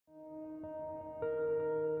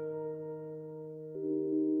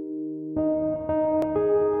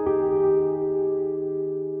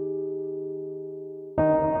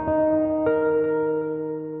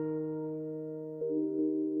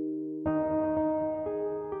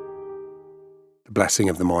the blessing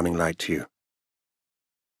of the morning light to you.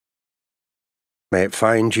 May it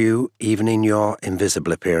find you even in your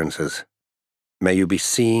invisible appearances. May you be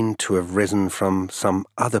seen to have risen from some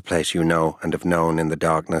other place you know and have known in the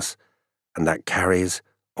darkness, and that carries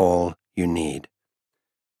all you need.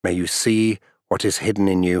 May you see what is hidden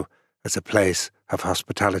in you as a place of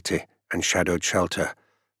hospitality and shadowed shelter.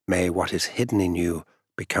 May what is hidden in you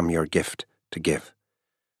become your gift to give.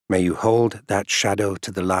 May you hold that shadow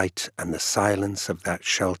to the light and the silence of that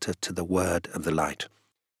shelter to the word of the light.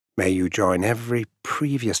 May you join every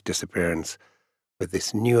previous disappearance with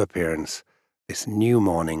this new appearance, this new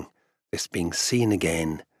morning, this being seen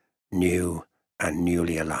again, new and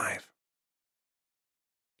newly alive.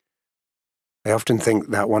 I often think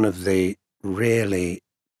that one of the really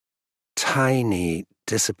tiny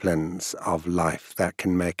disciplines of life that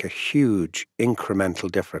can make a huge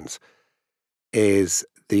incremental difference is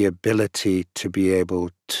the ability to be able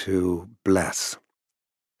to bless,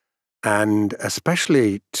 and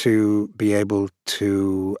especially to be able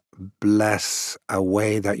to bless a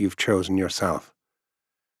way that you've chosen yourself.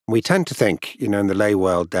 We tend to think, in the lay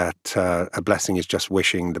world that a blessing is just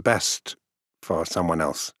wishing the best for someone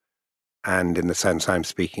else. And in the sense I'm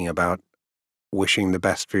speaking about, wishing the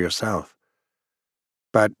best for yourself.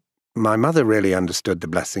 But my mother really understood the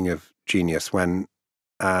blessing of genius when,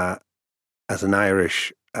 as an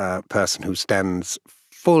Irish person who stands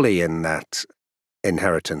fully in that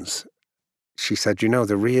inheritance, she said,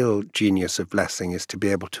 the real genius of blessing is to be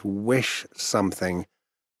able to wish something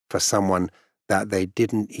for someone that they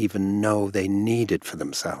didn't even know they needed for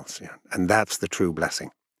themselves. And that's the true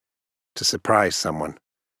blessing, to surprise someone,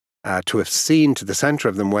 to have seen to the center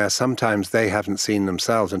of them where sometimes they haven't seen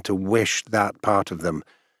themselves, and to wish that part of them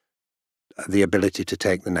the ability to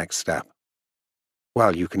take the next step.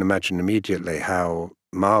 Well, you can imagine immediately how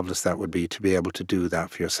marvelous that would be to be able to do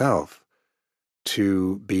that for yourself,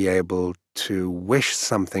 to be able to wish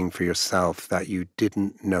something for yourself that you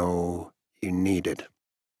didn't know you needed,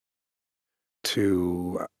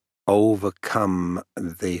 to overcome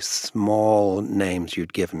the small names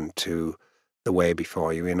you'd given to the way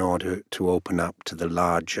before you in order to open up to the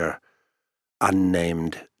larger,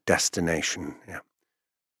 unnamed destination. Yeah.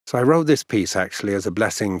 So I wrote this piece actually as a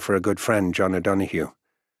blessing for a good friend, John O'Donoghue.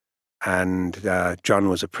 And John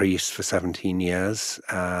was a priest for 17 years,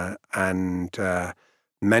 and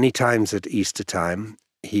many times at Easter time,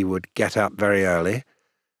 he would get up very early,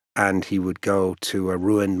 and he would go to a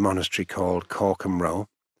ruined monastery called Corcombe Row,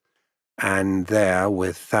 and there,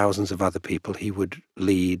 with thousands of other people, he would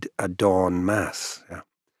lead a dawn mass. Yeah.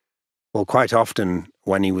 Well, quite often,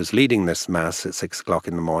 when he was leading this mass at 6 o'clock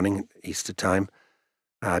in the morning, Easter time,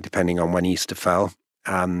 depending on when Easter fell,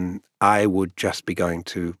 I would just be going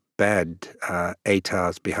to bed 8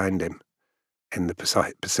 hours behind him in the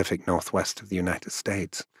Pacific Northwest of the United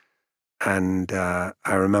States. And I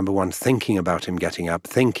remember once thinking about him getting up,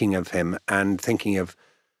 thinking of him, and thinking of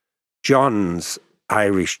John's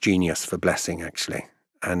Irish genius for blessing, actually.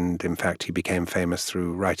 And in fact, he became famous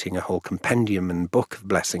through writing a whole compendium and book of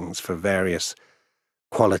blessings for various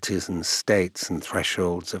qualities and states and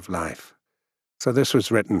thresholds of life. So this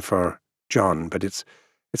was written for John, but it's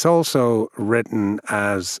also written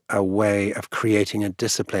as a way of creating a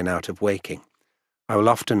discipline out of waking. I will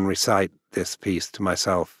often recite this piece to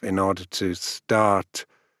myself in order to start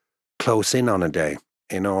close in on a day,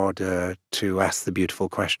 in order to ask the beautiful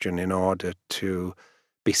question, in order to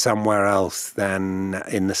be somewhere else than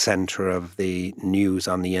in the center of the news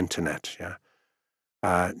on the internet.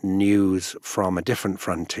 Yeah? News from a different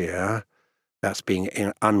frontier that's being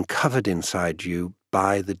uncovered inside you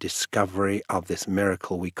by the discovery of this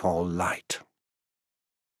miracle we call light.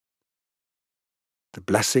 The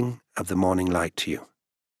blessing of the morning light to you.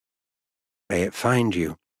 May it find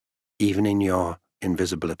you even in your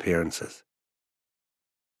invisible appearances.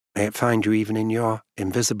 May it find you even in your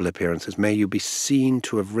invisible appearances. May you be seen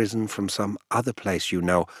to have risen from some other place you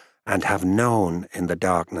know and have known in the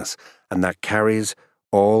darkness, and that carries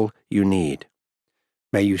all you need.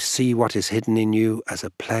 May you see what is hidden in you as a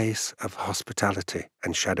place of hospitality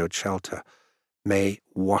and shadowed shelter. May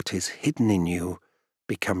what is hidden in you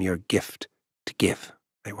become your gift to give.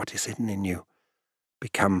 May what is hidden in you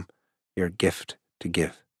become your gift to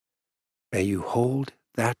give. May you hold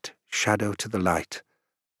that shadow to the light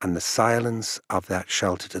and the silence of that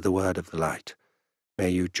shelter to the word of the light. May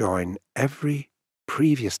you join every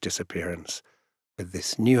previous disappearance with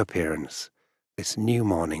this new appearance, this new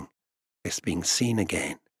morning, this being seen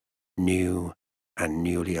again, new and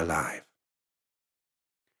newly alive.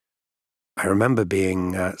 I remember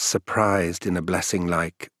being surprised in a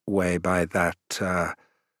blessing-like way by that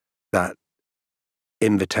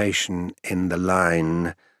invitation in the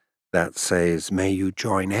line that says, may you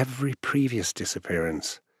join every previous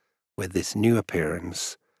disappearance with this new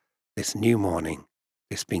appearance, this new morning,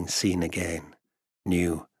 this being seen again,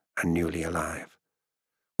 new and newly alive.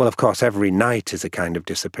 Well, of course, every night is a kind of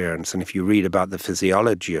disappearance, and if you read about the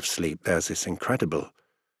physiology of sleep, there's this incredible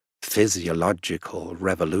physiological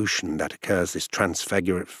revolution that occurs, this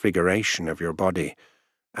transfiguration of your body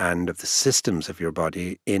and of the systems of your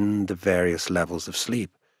body in the various levels of sleep.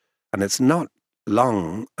 And it's not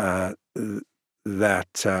long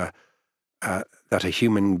that a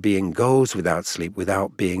human being goes without sleep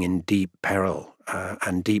without being in deep peril,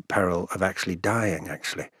 and deep peril of actually dying,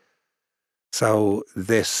 actually. So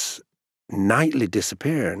this nightly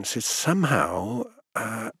disappearance is somehow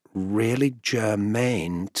really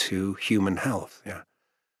germane to human health. Yeah.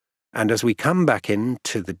 And as we come back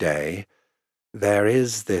into the day, there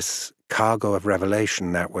is this cargo of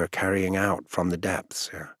revelation that we're carrying out from the depths.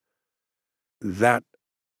 Yeah. That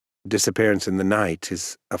disappearance in the night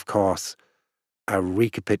is, of course, a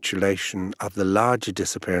recapitulation of the larger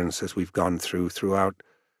disappearances we've gone throughout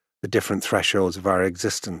the different thresholds of our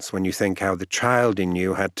existence. When you think how the child in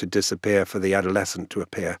you had to disappear for the adolescent to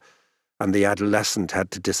appear, and the adolescent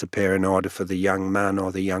had to disappear in order for the young man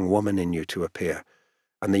or the young woman in you to appear,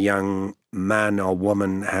 and the young man or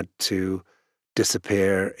woman had to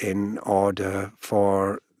disappear in order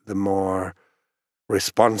for the more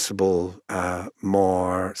responsible,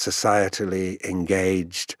 more societally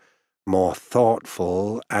engaged, more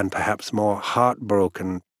thoughtful, and perhaps more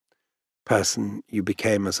heartbroken person you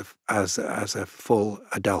became as a full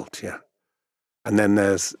adult. Yeah. And then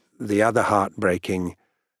there's the other heartbreaking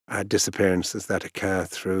disappearances that occur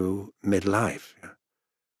through midlife, yeah,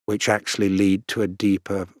 which actually lead to a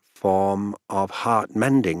deeper form of heart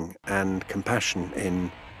mending and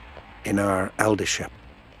compassion in our eldership.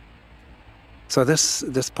 So this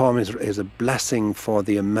poem is a blessing for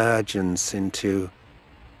the emergence into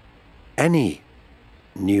any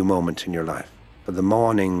new moment in your life, for the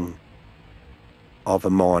morning of a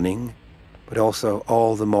morning, but also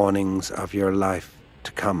all the mornings of your life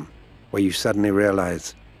to come, where you suddenly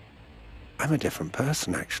realize, I'm a different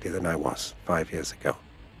person actually than I was 5 years ago,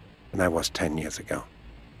 than I was 10 years ago.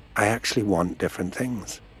 I actually want different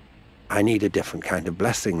things. I need a different kind of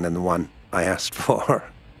blessing than the one I asked for.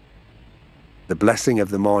 The blessing of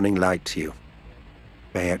the morning light to you.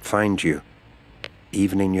 May it find you,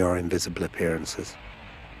 even in your invisible appearances.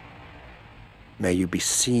 May you be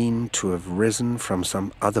seen to have risen from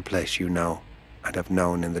some other place you know and have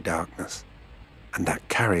known in the darkness, and that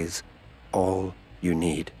carries all you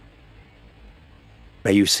need.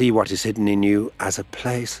 May you see what is hidden in you as a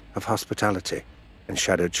place of hospitality and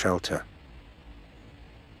shadowed shelter.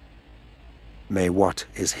 May what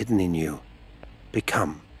is hidden in you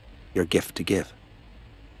become your gift to give.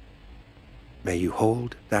 May you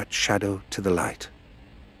hold that shadow to the light,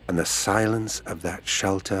 and the silence of that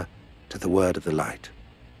shelter to the word of the light.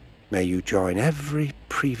 May you join every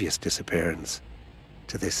previous disappearance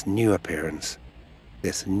to this new appearance,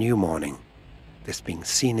 this new morning, this being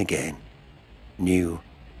seen again, new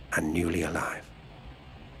and newly alive.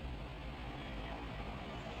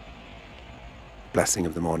 Blessing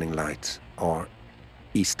of the morning light, or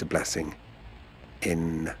Easter blessing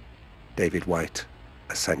in David Whyte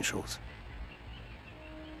Essentials.